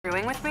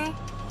with me?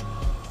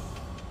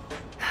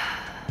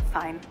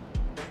 Fine.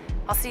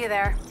 I'll see you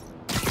there.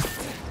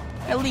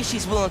 At least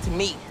she's willing to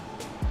meet.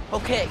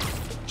 Okay,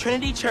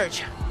 Trinity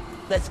Church.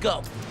 Let's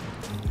go.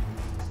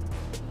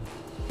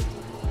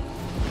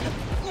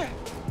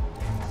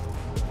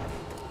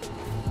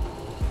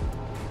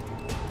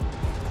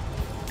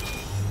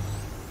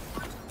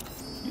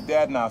 Your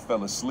dad and I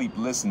fell asleep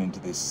listening to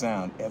this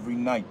sound every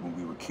night when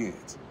we were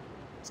kids.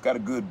 It's got a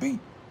good beat.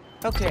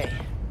 Okay.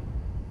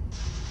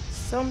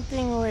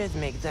 Something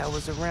rhythmic that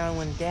was around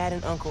when Dad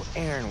and Uncle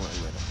Aaron were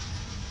little.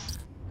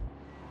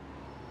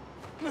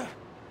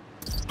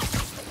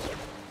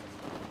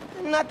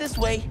 Not this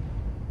way.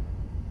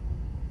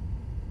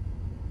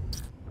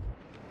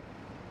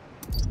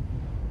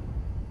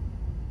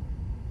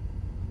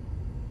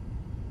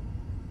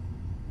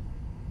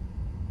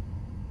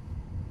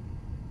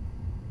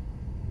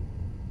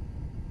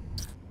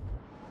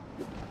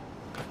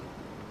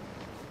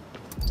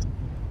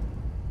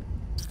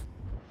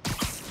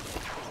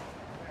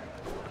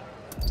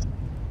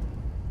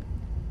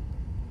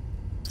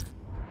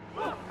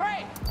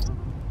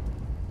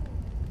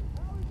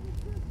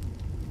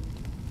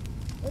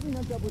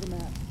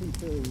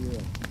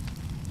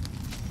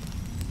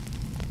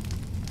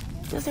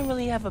 Doesn't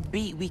really have a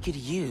beat we could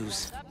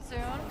use. Up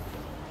soon.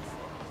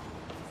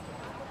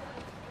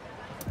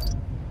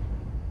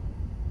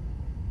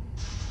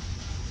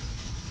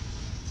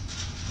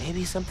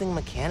 Maybe something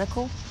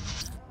mechanical?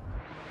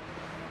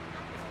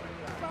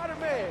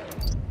 Spider-Man!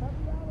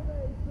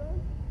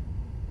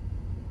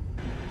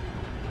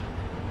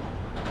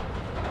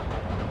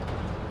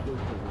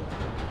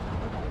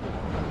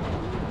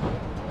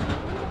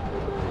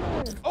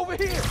 Over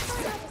here!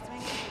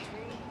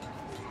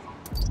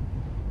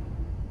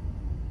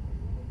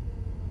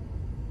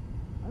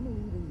 I'm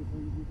leaving before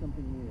you do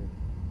something weird.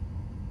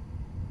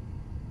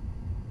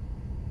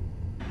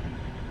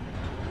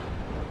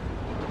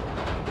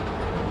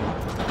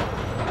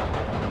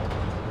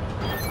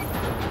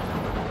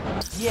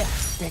 Yeah,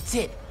 that's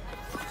it.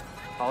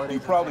 You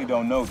probably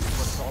don't know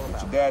this,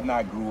 but your dad and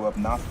I grew up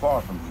not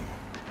far from here,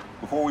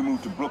 before we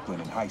moved to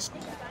Brooklyn in high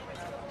school.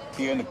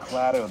 Hearing the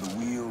clatter of the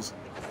wheels,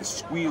 the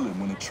squealing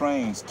when the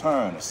trains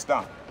turn or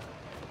stop,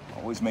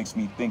 always makes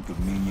me think of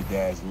me and your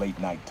dad's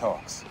late-night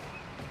talks.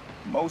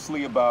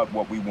 Mostly about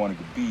what we wanted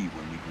to be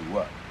when we grew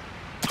up.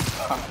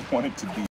 I wanted to be